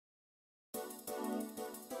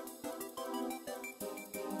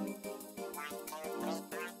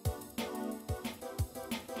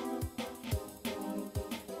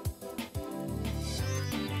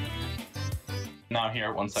Now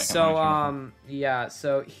here, 1 second. So yeah,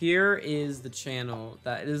 so here is the channel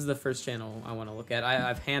this is the first channel I want to look at.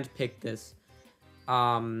 I've handpicked this.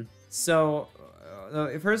 At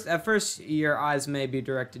first your eyes may be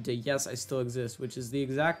directed to "Yes, I Still Exist," which is the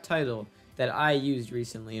exact title that I used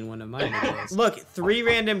recently in one of my videos. Look, 3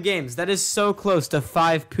 random games. That is so close to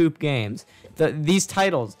 5 poop games. These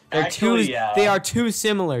titles, they are too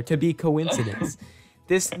similar to be coincidence.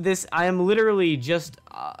 I am literally just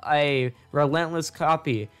a relentless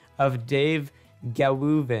copy of Dave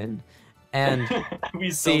Gauvin, and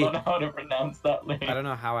we still don't know how to pronounce that name. I don't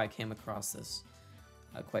know how I came across this,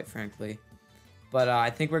 quite frankly, but I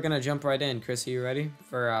think we're gonna jump right in. Chris, are you ready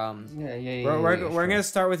for? We're gonna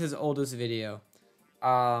start with his oldest video,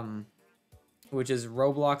 which is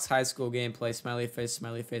Roblox high school gameplay. Smiley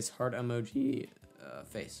face, heart emoji,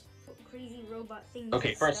 face. Crazy robot thing.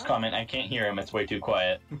 Okay, first comment. I can't hear him. It's way too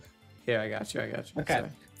quiet. Here, I got you. Okay. Sorry.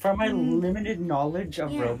 From my limited knowledge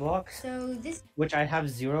of Roblox, so which I have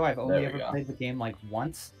 0, I've only ever played the game like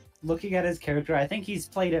once. Looking at his character, I think he's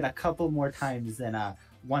played it a couple more times than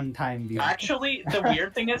one time before. Actually, the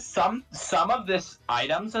weird thing is some of this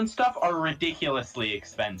items and stuff are ridiculously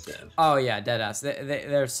expensive. Oh yeah, deadass.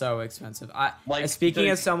 They're so expensive. Speaking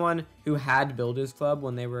as someone who had Builders Club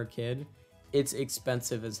when they were a kid, it's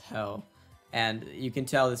expensive as hell, and you can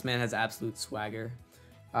tell this man has absolute swagger,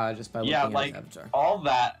 just by looking at his avatar. All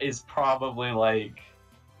that is probably like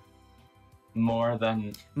more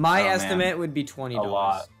than my estimate would be $20. A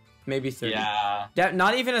lot. Maybe 30. Yeah.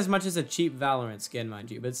 Not even as much as a cheap Valorant skin,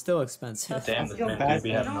 mind you, but it's still expensive. Damn, this man do be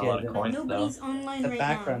having a lot of coins though. Online The right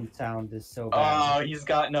background now. sound is so bad. Oh, he's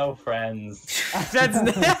got no friends. That's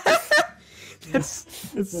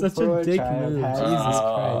such a dick move. Jesus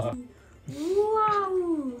Christ.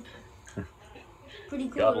 Wow. Pretty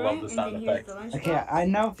cool, Gotta love right? the And sound then here's effects. the lunch Okay, box. I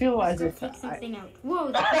now feel as Let's if go take I, something out.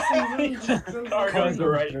 Whoa, that person really just drove Car goes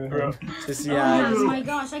right through. Just, Oh my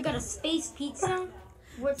gosh, I got a space pizza.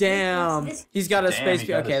 Damn. He's got a space. he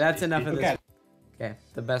got Okay, a that's space enough of pizza. this. Okay,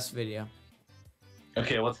 the best video.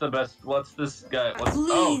 Okay, what's the best? What's this guy?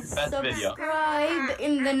 Please best video. subscribe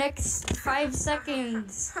in the next 5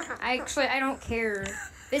 seconds. I don't care.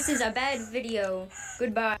 This is a bad video.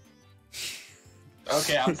 Goodbye.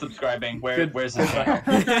 Okay, I'm subscribing. Where's his channel?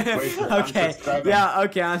 Okay, yeah,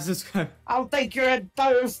 okay, I'm subscribing. I'll take your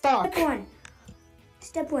entire stock.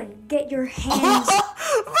 Step 1. Get your hands.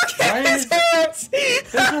 Look at his hands!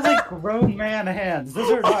 Those are like grown man hands.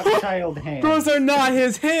 Those are not child hands. Those are not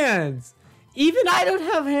his hands! Even I don't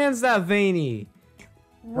have hands that veiny.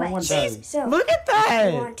 No one does. So, Look at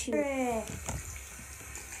that!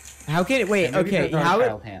 How can it, wait, Maybe okay, those are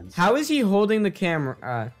child hands. how is he holding the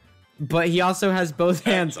camera, but he also has both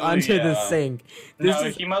hands Actually, onto the sink?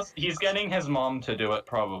 He's getting his mom to do it,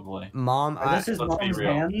 probably. Mom, Are this his let's be mom's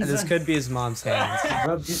real. hands? this could be his mom's hands. He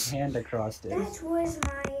rubbed his hand across it. that was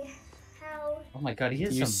my house. Oh my god, he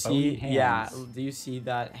has Do you some bony see, hands. yeah, do you see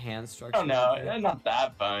that hand structure? Oh no, right there? not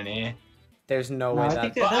that bony. There's no No, way I that...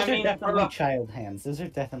 think Well, those I mean, are definitely for the- child hands. Those are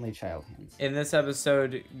definitely child hands. In this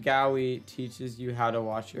episode, Gawy teaches you how to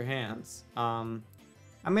wash your hands. I'm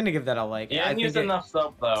gonna give that a like. He I didn't use think enough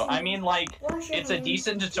soap though. I mean, like, it's a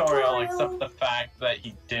decent tutorial, except the fact that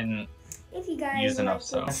he didn't If you guys use enough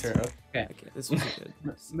like soap. Sure. Okay. Okay, this was good.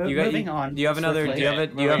 Moving on. Do you have another? swiftly. Do you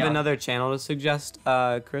have Moving on. another channel to suggest,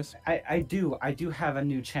 Chris? I do have a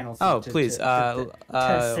new channel. Oh, to, please. to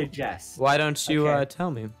suggest. Why don't you Okay.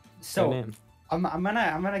 tell me? So Your name. I'm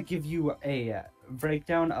gonna give you a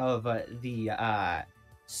breakdown of the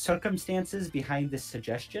circumstances behind this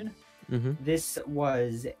suggestion. Mm-hmm. This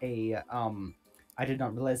was a I did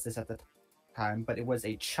not realize this at the time, but it was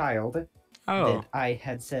a child Oh. that I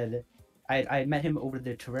had said I met him over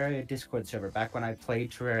the Terraria Discord server back when I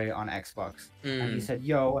played Terraria on Xbox, and he Mm. said,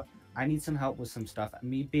 "Yo, I need some help with some stuff."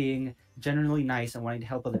 Me being generally nice and wanting to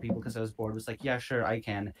help other people because I was bored, was like, "Yeah, sure, I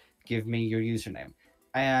can. Give me your username."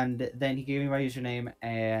 And then he gave me my username,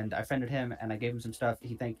 and I friended him, and I gave him some stuff.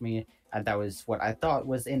 He thanked me, and that was what I thought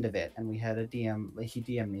was the end of it. And we had a DM. He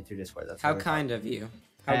DM'd me through Discord. That's How what I kind of you.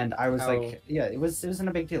 How- and I was how- like, yeah, it wasn't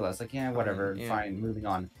a big deal. I was like, yeah, whatever, yeah. fine, moving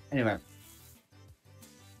on. Anyway,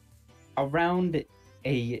 around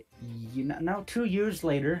now 2 years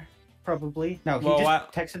later, probably. No, he Well,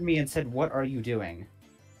 just texted me and said, "What are you doing?"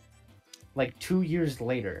 Like 2 years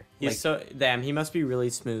later. He's Like, so damn. He must be really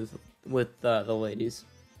smooth with the ladies.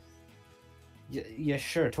 yeah,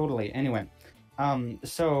 sure, totally. Anyway,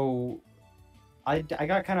 so I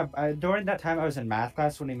got kind of during that time I was in math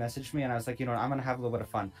class when he messaged me, and I was like, you know what, I'm gonna have a little bit of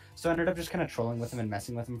fun. So I ended up just kind of trolling with him and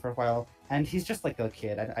messing with him for a while. And he's just like a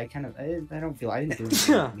kid. I don't feel I didn't do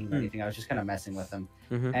anything mean or anything. I was just kind of messing with him.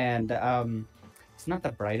 Mhm. And It's not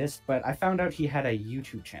the brightest, but I found out he had a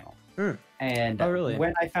YouTube channel. And Oh, really?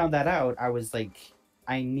 when I found that out, I was like,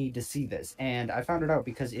 I need to see this. And I found it out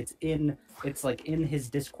because it's like in his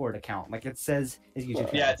Discord account. Like it says his YouTube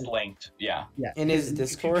channel. Yeah, it's linked. Yeah. Yeah. In his YouTube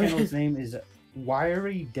Discord? channel's name is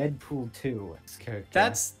Wirydeadpool 2. His character.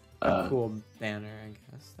 That's a cool banner, I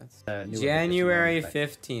guess. That's New January edition,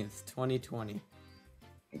 15th, 2020.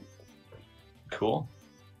 Cool.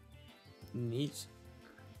 Neat.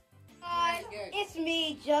 It's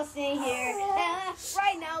me, Justin here.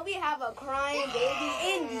 Right now we have a crying baby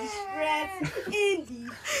in distress.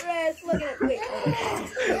 Look at it. Wait.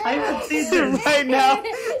 I haven't seen this. Right now.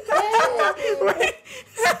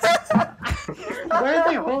 Why are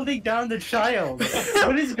they holding down the child?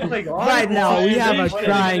 What is going on? Right now, we have a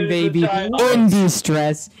crying baby in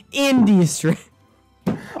distress. In distress.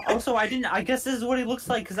 Also, I guess this is what he looks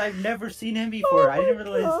like because I've never seen him before. I didn't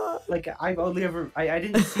realize, like, I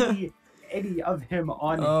didn't see any of him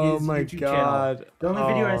on his YouTube channel. The only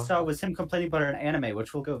video I saw was him complaining about an anime,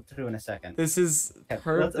 which we'll go through in a second. This is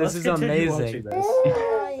Let's this is continue amazing. watching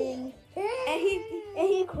this. And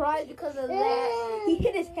he cried because of that. He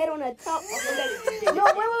hit his head on the top of the. No,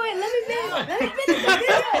 wait. Let me finish the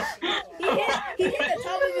video. He hit the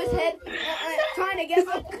top of his head trying to get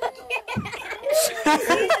some cookies. He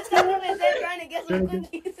hit the top of his head trying to get some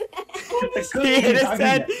cookies. He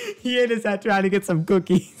hit his head trying to get some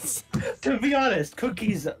cookies. To be honest,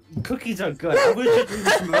 cookies are good. I wish it was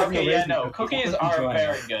some Okay, yeah, Raisin no, cookies are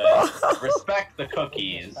very good. Respect the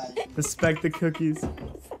cookies. Respect the cookies.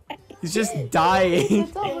 He's just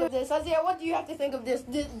dying. Isaiah, what do you have to think of this?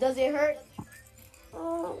 Does it hurt?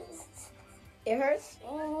 It hurts?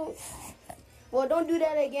 Well, don't do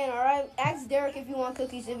that again, alright? Ask Derek if you want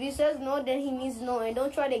cookies. If he says no, then he means no. And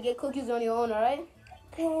don't try to get cookies on your own, alright?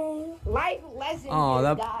 Life lesson,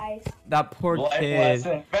 guys. That poor Life kid.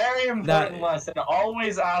 lesson. Very important lesson.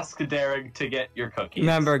 Always ask Derek to get your cookies.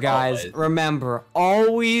 Remember, guys. Always. Remember,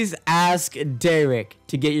 always ask Derek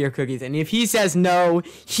to get your cookies. And if he says no,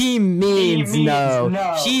 he means no.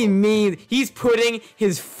 He's putting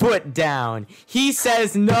his foot down. He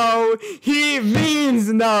says no, he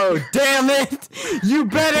means no. Damn it! You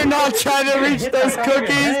better not try to reach those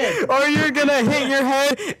cookies, or you're gonna hit your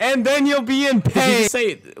head, and then you'll be in pain. Did you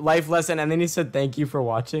say life lesson, and then you said thank you for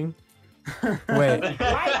watching? Wait.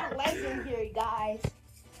 Life lesson here, guys.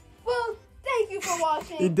 Well, thank you for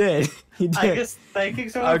watching. He did. I guess thank you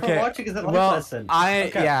so much for watching is a life lesson.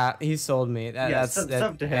 Yeah, he sub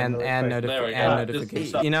to him and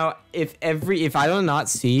notification. You know, if I do not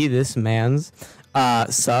see this man's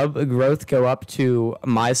sub growth go up to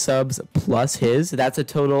my subs plus his, that's a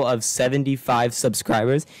total of 75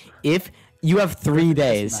 subscribers. If you have 3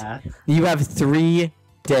 days, you have 3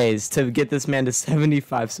 days to get this man to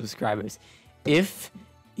 75 subscribers. If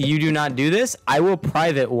you do not do this, I will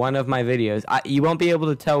private one of my videos. You won't be able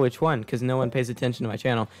to tell which one because no one pays attention to my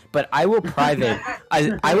channel. But I will private.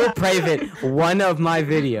 I will private one of my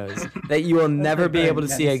videos that you will never be able to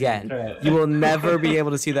see again. You will never be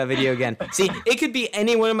able to see that video again. See, it could be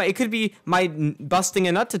any one of my. It could be my busting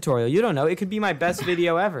a nut tutorial. You don't know. It could be my best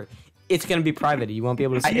video ever. It's gonna be private. You won't be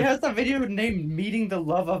able to see. He has a video named "Meeting the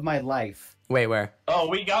Love of My Life." Wait, where? Oh,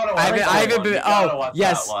 we gotta watch that one.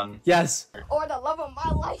 Yes, that one. yes. Or the love of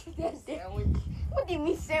my life. Sandwich. What do you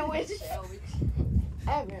mean sandwich?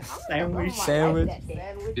 Sandwich.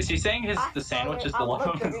 Is he saying the sandwich is the love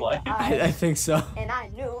of his life? I think so. And I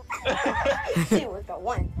knew she was the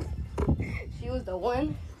one. She was the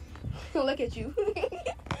one. Look at you.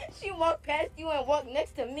 She walked past you and walked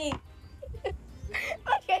next to me. Look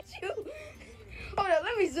at you. Hold on,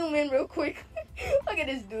 let me zoom in real quick. Look at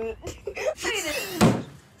this dude. Look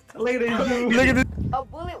at this. Look at this. A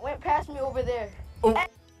bullet went past me over there. What?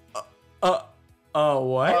 What?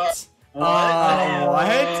 What?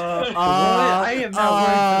 I am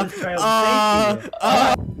not worried for this child.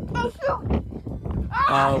 Thank you. Oh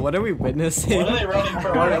shoot! What are we witnessing? What are they running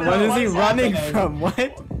from? What is he What's running happening? from?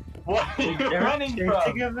 What? What are you running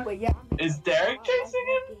from? But yeah, Is Derek chasing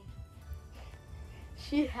him?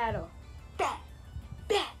 she had a bat.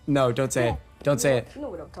 No, don't say it. Don't say it. You know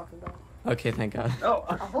what I'm talking about. Okay, thank God.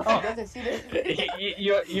 I hope he doesn't see this.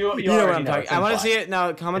 You You know what already I'm know. talking. It's I want to implied. see it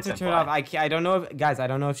now. Comments are It's turned off. implied. I don't know if guys. I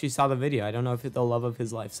don't know if she saw the video. I don't know if the love of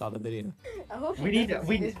his life saw the video. I hope We he need doesn't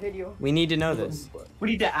to- see this video. We need to know this. We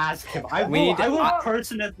need to ask him. I We will, need to-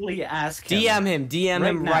 personally ask him. DM him. DM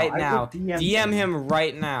him Right right now. I now. will DM DM him. him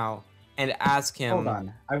right now and ask him. Hold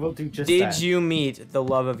on. I will do just Did that. you meet the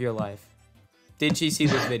love of your life? Did she see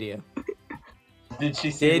this video? Did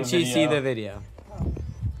she see Did the she video? see the video?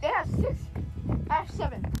 They have 6. I have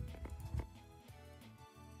 7.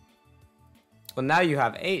 Well, now you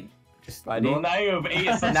have 8. Just buddy. Well, now you have 8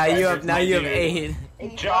 subscribers. Now you have dude.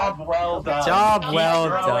 8. Job well done. Job Keep well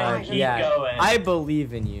growing, done. keep Yeah, going. I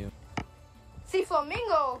believe in you. See,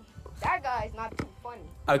 Flamingo, that guy's not too funny.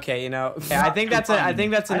 Okay, I think that's enough I of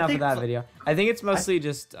think that Fl- video. I think it's mostly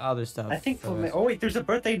just other stuff. I think for us. oh wait, there's a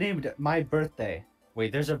birthday named my birthday.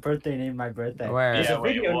 Wait, there's a birthday named my birthday. Where? There's Yeah, a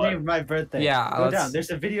wait, video what? named my birthday. Yeah, Go let's- down. There's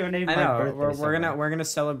a video named I my know. birthday. We're gonna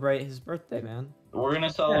celebrate his birthday, man. We're gonna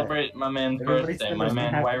celebrate my man's Everybody birthday. send My us a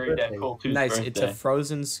man happy Wiry birthday. Deadpool 2's Nice. birthday. It's a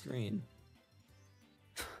frozen screen.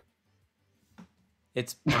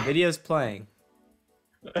 The video's playing.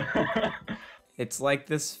 It's like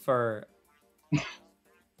this for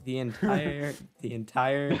the entire video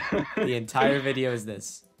is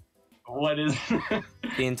this. What is?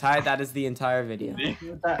 That is the entire video.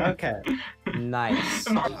 Okay. Nice.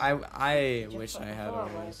 I wish I had Oh,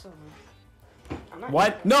 a wait, so- I'm not-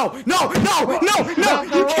 What? No! You can't!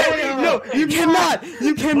 No! You cannot!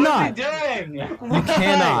 You What's cannot! he doing? You Why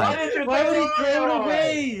cannot! did you Why would he throw throw it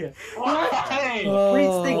away? Why?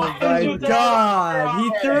 Oh think- Why my did you throw it god! He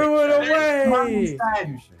away? threw it This is away!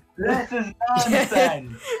 nonsense. This is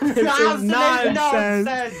nonsense. This is Absolute nonsense!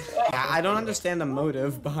 nonsense. I don't understand the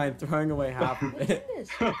motive behind throwing away half of it. He's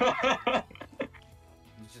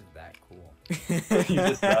just that cool. He's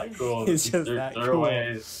just that cool. He's just Threw- that threw cool.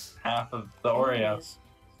 away half of the Oreo.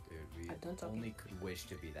 Dude, we I don't talk- only could wish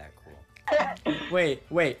to be that cool. Wait.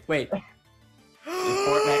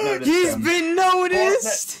 Fortnite noticed He's him. been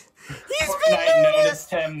noticed! He's been Fortnite noticed! noticed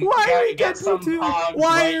him. Why are we Get some pogs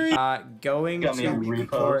Why right are we going Got me to repost.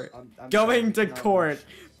 court? I'm Going sorry, to we cannot court,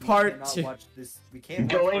 watch- part we cannot 2. watch this. We can't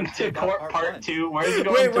Going watch to court part one. 2. Where's he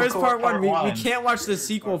going Wait, to where's court part 1? We 1? can't watch the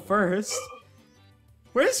sequel first.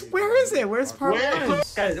 Where is it? Where's part Where 1?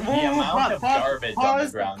 is- Guys, The amount of garbage on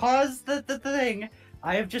the ground. Pause the thing.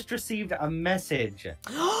 I have just received a message.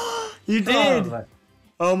 You did! From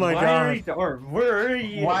Oh my god. Wiry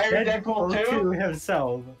Deadpool 2?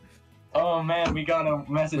 himself. Oh man, we got a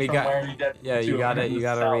message We from got- Wiry Deadpool Yeah, you 2 gotta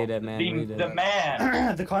himself. read it, man. The, Read it. the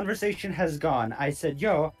man. The conversation has gone. I said,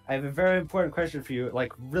 yo, I have a very important question for you,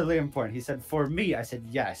 like really important. He said, for me. I said,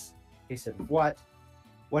 yes. He said, what?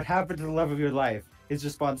 What happened to the love of your life? His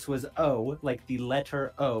response was O, like the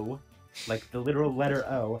letter O, like the literal letter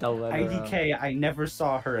O. The letter O. IDK, I never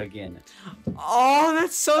saw her again. Oh,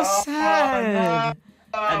 that's so sad.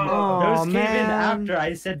 And Oh, those came in man. after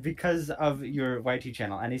I said because of your YT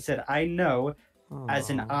channel. And he said, I know, as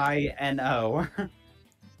in I-N-O.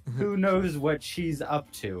 Who knows what she's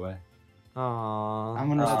up to? Aww. I'm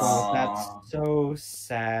gonna Aw. scroll. That's so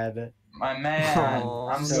sad. My man. Oh,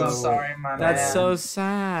 I'm so- so sorry, my man. That's so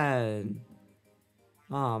sad.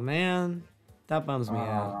 Oh man, that bums me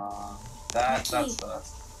out. That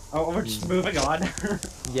sucks. Oh, we're just moving on.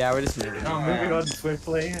 Yeah, we're just moving. Oh, Moving man. on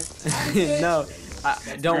swiftly. No,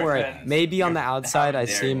 don't worry. Griffin, Maybe on the outside I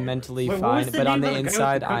dare seem you. mentally Wait, what fine, was the but on name the of the guy with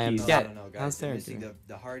inside the I am cookies? dead. No, How's guys, there? you're missing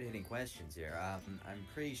the hard-hitting questions here. I'm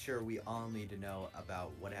pretty sure we all need to know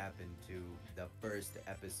about what happened to the first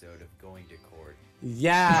episode of Going to Court.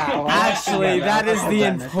 Yeah, Oh, actually, yeah, that is I'll the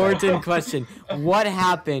bet that's important question. What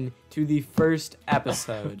happened to the first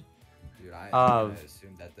episode? Dude, I'm Of- gonna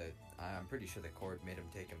assume that I'm pretty sure the court made him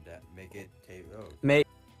take him down, make it take. Oh,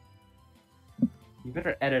 You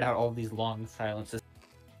better edit out all these long silences.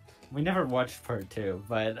 We never watched part 2,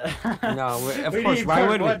 but No, of We course. need Why part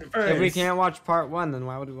would we? one If we first. can't watch part 1, then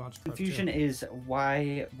why would we watch part 2? Confusion is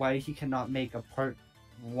why he cannot make a part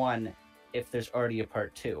 1 if there's already a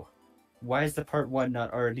part 2. Why is the part 1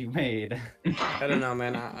 not already made? I don't know,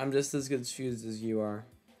 man. I'm just as confused as you are.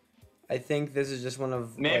 I think this is just one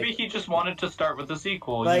of Maybe like, he just wanted to start with the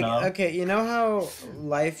sequel, like you know? okay, you know how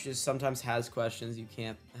life just sometimes has questions you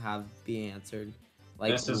can't have be answered.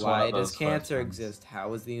 Like, This is one why of does those cancer questions. exist? How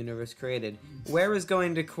was the universe created? Where is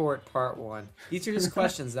going to court? Part 1. These are just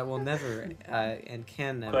questions that will never and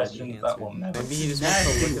can never be Questions answered. that will never Maybe he just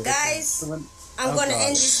wants to look at Guys, I'm Oh, gonna God.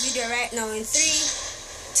 end this video right now in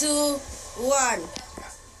 3, 2, 1.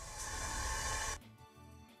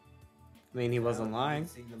 I mean, he wasn't lying.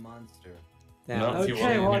 Seeing the monster. Damn, No, that's he Okay,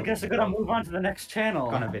 wasn't. well I guess we're gonna move on to the next channel.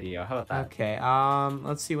 On a video, how about that? Okay,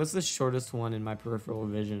 let's see. What's the shortest one in my peripheral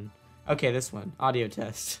vision? Okay, this one. Audio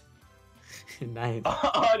test. Nice.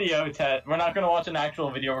 Audio test. We're not gonna watch an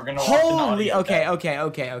actual video. We're gonna watch an Holy. audio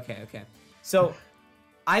Okay. So,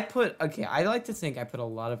 I like to think I put a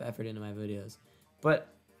lot of effort into my videos,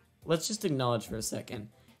 but let's just acknowledge for a second.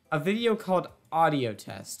 A video called Audio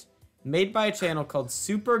Test, made by a channel called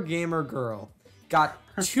Super Gamer Girl, got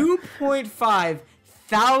 2.5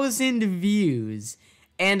 thousand views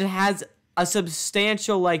and has a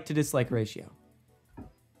substantial like to dislike ratio.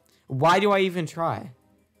 Why do I even try?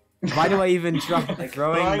 Why do I even throwing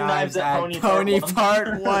throwing knives knives at at Pony Pony Part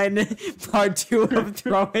Part 1, Part 2 of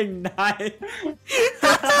throwing knives?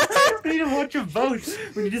 We need to watch them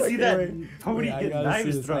both. We need to see that Pony Wait, I get gotta see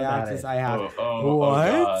knives this. thrown I at have it. to. I have. Oh,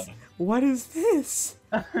 What? God. What is this?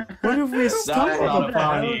 What have we not stumbled a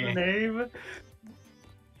upon? pony. Name?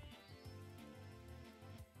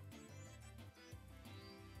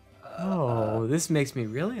 Oh, this makes me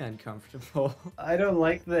really uncomfortable. I don't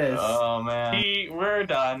like this. Oh man, we're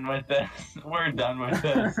done with this. We're done with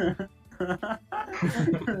this.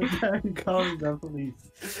 Calling the police.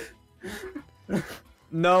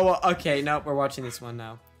 No, okay, no, we're watching this one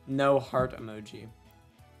now. No heart emoji.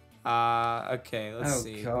 Okay, let's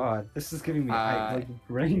see. Oh god, this is giving me like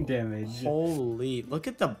brain damage. Holy, look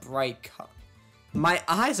at the bright color. My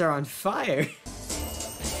eyes are on fire.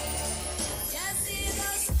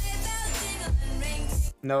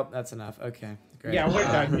 Nope, that's enough. Okay, great. Yeah, we're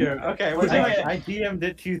done here. Okay, we're done. I DM'd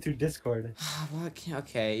it to you through Discord.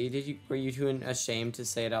 Okay, were you too ashamed to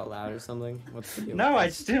say it out loud or something? What's the deal? No, with I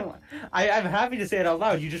this? still. I'm happy to say it out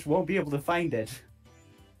loud. You just won't be able to find it.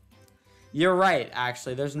 You're right,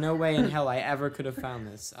 actually. There's no way in hell I ever could have found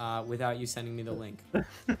this without you sending me the link.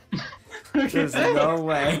 There's no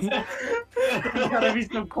way. There's gotta be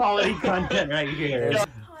some quality content right here. Hi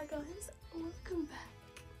guys, welcome back.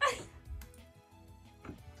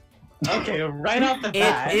 Okay, right off the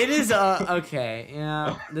bat. It is okay.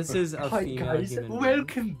 Yeah, this is a Hi female guys, human being.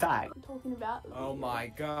 welcome back. I'm talking about. Oh my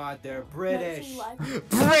god, they're British.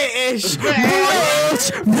 British! British!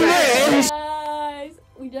 Guys,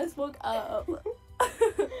 we just woke up.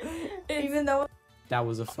 Even though That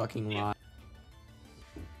was a fucking lie.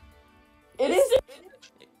 it is.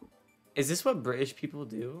 Is this what British people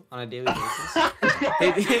do on a daily basis?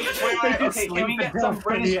 Wait, okay, can we get some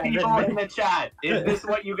British people in the chat? Is this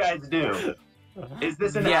what you guys do? Is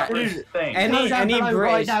this an Yeah, average thing? any Right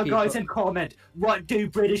British now, people. guys, and comment. What do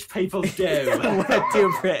British people do? What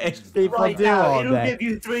do British people Right do now, all it'll day? give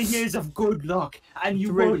you 3 years of good luck, and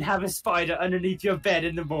you won't have a spider underneath your bed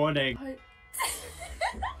in the morning.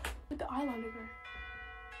 With the eyeliner.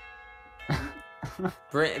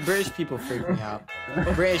 British people freak me out.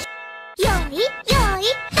 British. よいよい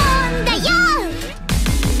飛んだよ